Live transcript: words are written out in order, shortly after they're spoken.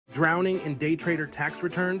Drowning in day trader tax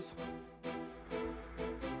returns?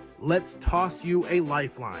 Let's toss you a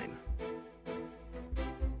lifeline.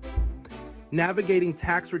 Navigating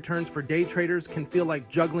tax returns for day traders can feel like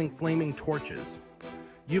juggling flaming torches.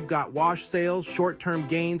 You've got wash sales, short-term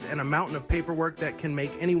gains, and a mountain of paperwork that can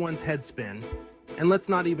make anyone's head spin. And let's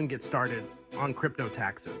not even get started on crypto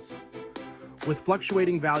taxes. With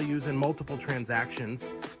fluctuating values and multiple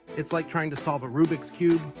transactions, it's like trying to solve a Rubik's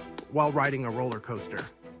Cube while riding a roller coaster.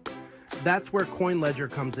 That's where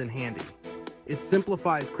CoinLedger comes in handy. It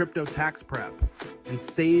simplifies crypto tax prep and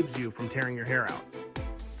saves you from tearing your hair out.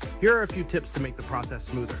 Here are a few tips to make the process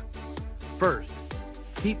smoother. First,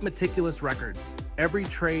 keep meticulous records. Every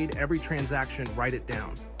trade, every transaction, write it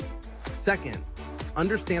down. Second,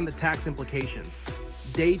 understand the tax implications.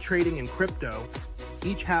 Day trading and crypto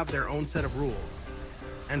each have their own set of rules.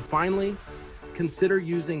 And finally, consider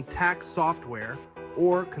using tax software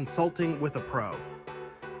or consulting with a pro.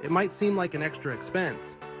 It might seem like an extra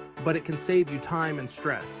expense, but it can save you time and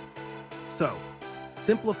stress. So,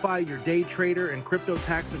 simplify your day trader and crypto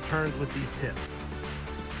tax returns with these tips.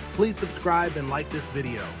 Please subscribe and like this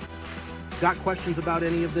video. Got questions about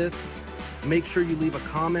any of this? Make sure you leave a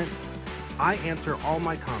comment. I answer all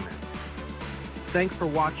my comments. Thanks for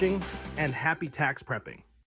watching and happy tax prepping.